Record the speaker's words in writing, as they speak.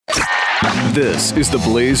This is the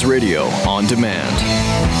Blaze Radio on demand.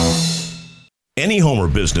 Any home or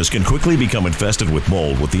business can quickly become infested with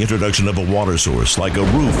mold with the introduction of a water source like a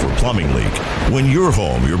roof or plumbing leak. When your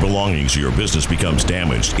home, your belongings, or your business becomes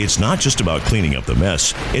damaged, it's not just about cleaning up the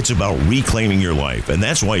mess. It's about reclaiming your life, and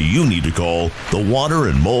that's why you need to call the Water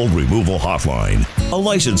and Mold Removal Hotline. A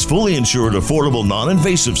licensed, fully insured, affordable,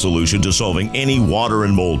 non-invasive solution to solving any water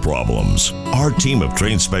and mold problems. Our team of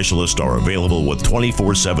trained specialists are available with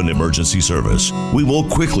 24/7 emergency service. We will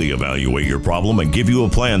quickly evaluate your problem and give you a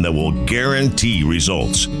plan that will guarantee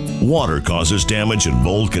results. Water causes damage and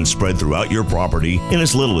mold can spread throughout your property in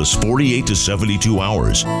as little as 48 to 72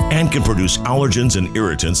 hours and can produce allergens and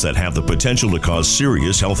irritants that have the potential to cause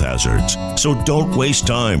serious health hazards. So don't waste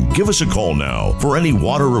time. Give us a call now. For any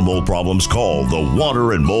water or mold problems, call the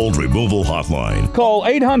Water and Mold Removal Hotline. Call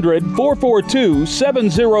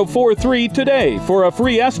 800-442-7043 today for a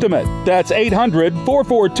free estimate. That's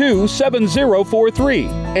 800-442-7043.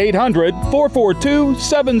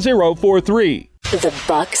 800-442-7043. The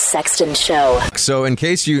Buck Sexton Show. So in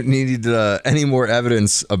case you needed any more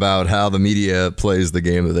evidence about how the media plays the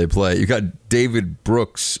game that they play, you got David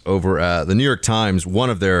Brooks over at the New York Times, one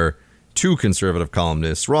of their two conservative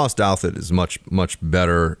columnists. Ross Douthat is much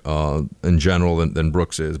the in general than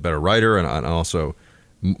Brooks is. Better writer and also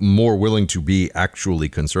more willing to be actually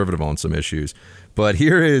conservative on some issues. But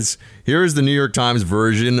here is the New York Times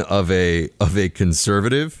version of a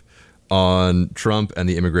conservative on Trump and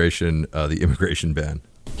the immigration ban.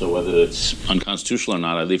 So whether it's unconstitutional or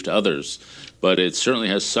not, I leave to others. But it certainly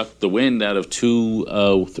has sucked the wind out of 2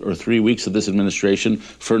 or 3 weeks of this administration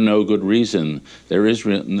for no good reason. There has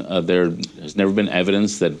never been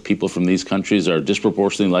evidence that people from these countries are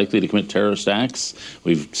disproportionately likely to commit terrorist acts.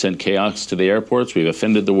 We've sent chaos to the airports. We've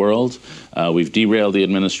offended the world. We've derailed the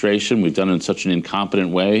administration. We've done it in such an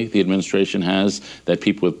incompetent way, the administration has, that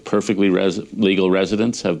people with perfectly legal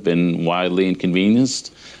residence have been widely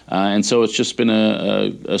inconvenienced. And so it's just been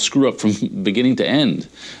a screw up from beginning to end.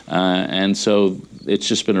 And so it's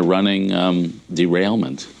just been a running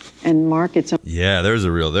derailment. And Mark, there's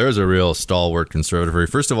a real stalwart conservative here.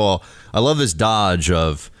 First of all, I love this dodge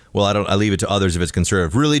of, well, I leave it to others if it's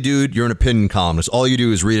conservative. Really, dude, you're an opinion columnist. All you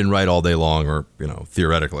do is read and write all day long, or,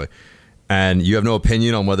 theoretically. And you have no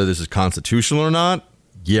opinion on whether this is constitutional or not?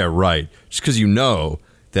 Yeah, right. Just because you know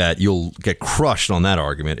that you'll get crushed on that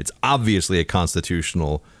argument. It's obviously a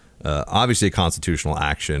constitutional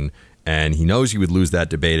action, and he knows he would lose that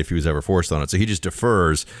debate if he was ever forced on it. So he just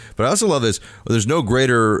defers. But I also love this. There's no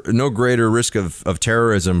greater risk of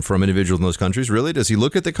terrorism from individuals in those countries. Really? Does he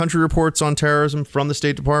look at the country reports on terrorism from the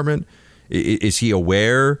State Department? Is he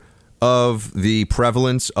aware of the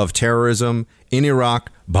prevalence of terrorism in Iraq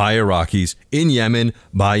by Iraqis, in Yemen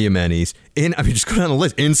by Yemenis, just go down the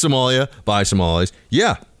list, in Somalia by Somalis?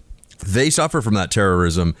 Yeah, they suffer from that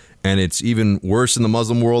terrorism, and it's even worse in the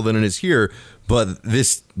Muslim world than it is here. But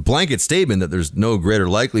this blanket statement that there's no greater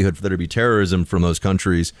likelihood for there to be terrorism from those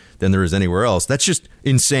countries than there is anywhere else, that's just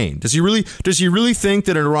insane. Does he really think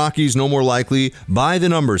that an Iraqi is no more likely by the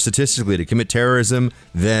numbers statistically to commit terrorism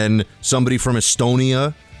than somebody from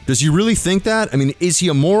Estonia? Does he really think that? I mean, is he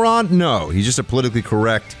a moron? No, he's just a politically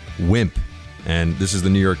correct wimp. And this is the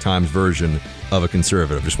New York Times version of a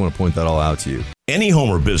conservative. Just want to point that all out to you. Any home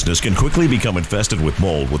or business can quickly become infested with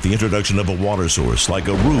mold with the introduction of a water source like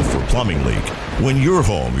a roof or plumbing leak. When your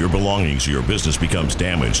home, your belongings, or your business becomes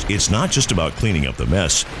damaged, it's not just about cleaning up the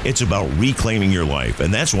mess. It's about reclaiming your life,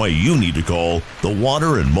 and that's why you need to call the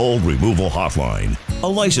Water and Mold Removal Hotline. A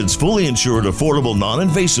licensed, fully insured, affordable,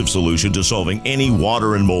 non-invasive solution to solving any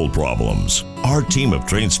water and mold problems. Our team of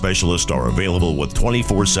trained specialists are available with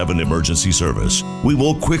 24/7 emergency service. We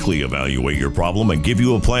will quickly evaluate your problem and give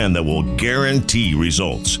you a plan that will guarantee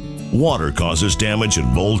results. Water causes damage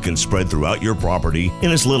and mold can spread throughout your property in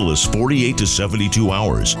as little as 48 to 72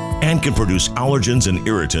 hours and can produce allergens and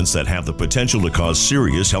irritants that have the potential to cause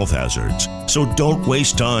serious health hazards. So don't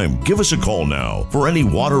waste time. Give us a call now. For any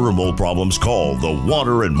water or mold problems, call the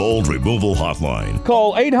Water and Mold Removal Hotline.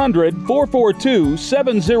 Call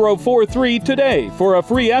 800-442-7043 today for a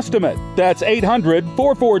free estimate. That's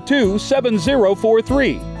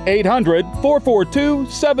 800-442-7043.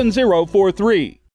 800-442-7043.